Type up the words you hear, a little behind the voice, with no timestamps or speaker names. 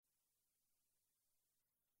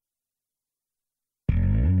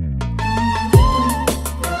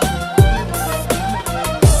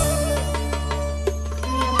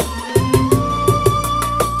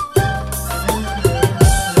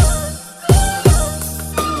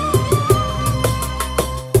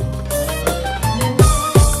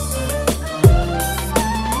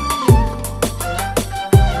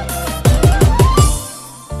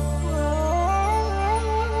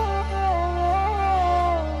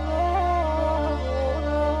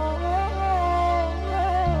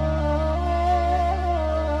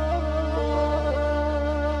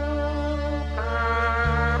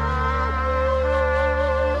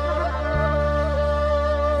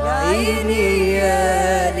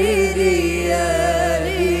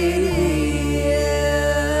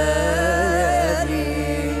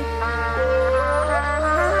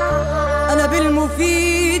أنا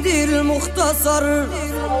بالمفيدالمختصر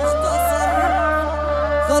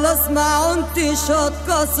خلاص ما عنتش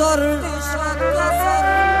هتكسر،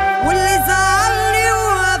 واللي زعلني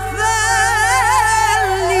وقفلني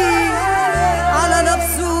على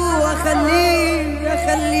نفسه أخليه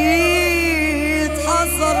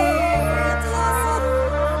يتحسر.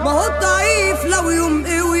 ما هو الضعيف لو يوم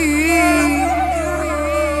قوي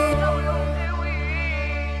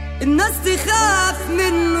الناس تخاف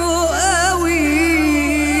منه قوي،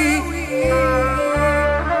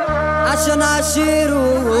 عشان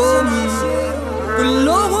عشيرهم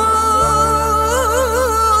كلهم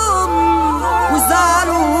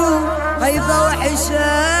وزعلوا هيبقى وحش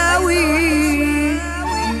قوي.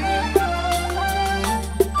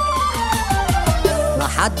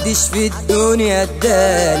 محدش في الدنيا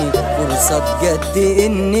اداني فرصة بجد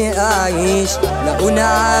اني اعيش، لقوني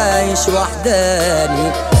عايش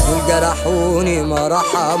وحداني والجرحوني ما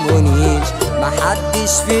رحمونيش.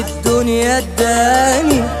 محدش في الدنيا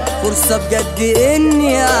اداني فرصة بجد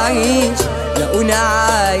اني اعيش، لقوني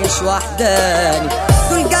عايش وحداني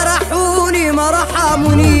دول جرحوني ما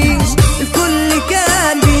رحمونيش. الكل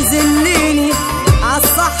كان بيذلني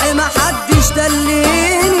عالصح محدش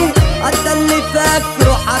دلني، حتى اللي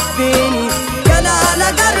فاكره حبيني كان على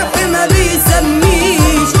جرح ما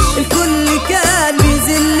بيسميش. الكل كان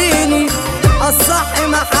بيذلني عالصح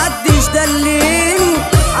محدش دلني،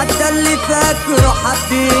 حتى اللي فاكره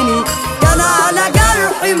حبيني كان على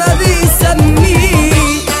جرح ما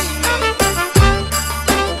بيسميش.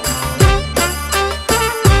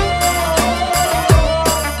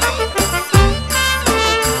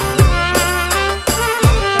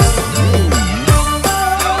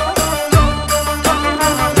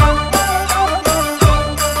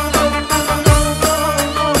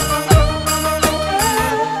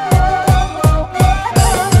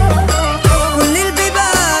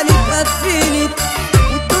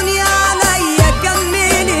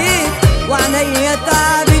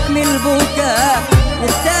 تعبت من البكاء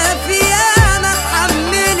والتافية ما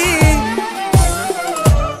تحملي،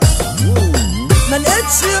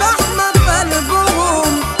 ملقتش رحمة في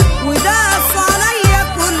قلبهم وداس عليا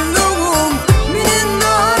كلهم. من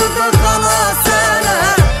النهاردة خلاص أنا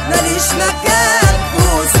ماليش مكان في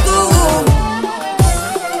وسطهم.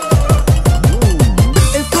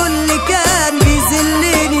 الكل كان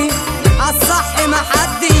بيذلني عالصح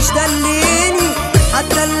محدش دلني،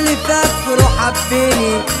 حتى اللي فاكره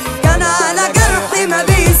حبيني كان على جرحي ما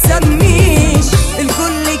بيسميش.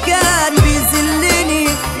 الكل كان بيذلني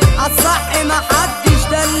عالصح محدش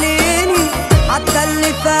دلني، حتى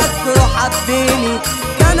اللي فاكره حبيني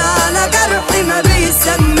كان على جرحي ما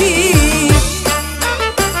بيسميش.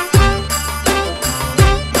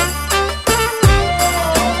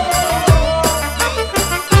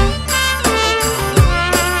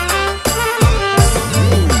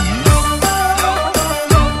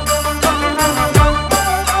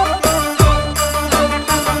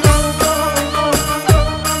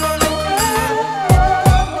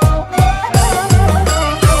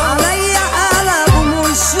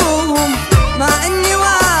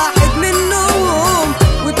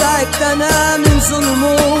 أنا من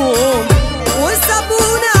ظلمهم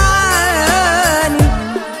وسابونا عاني،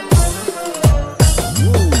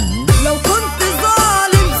 لو كنت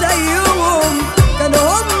ظالم زيهم كانوا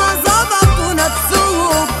هم ظبطوا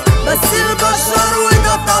نفسهم، بس البشر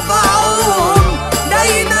وده طبعهم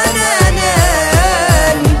دايما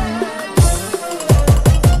أناني.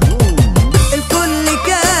 الكل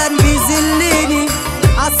كان بيذلني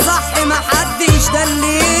عالصح محدش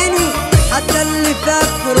دلني، حتى اللي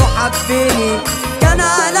فاكره حبيني كان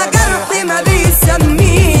على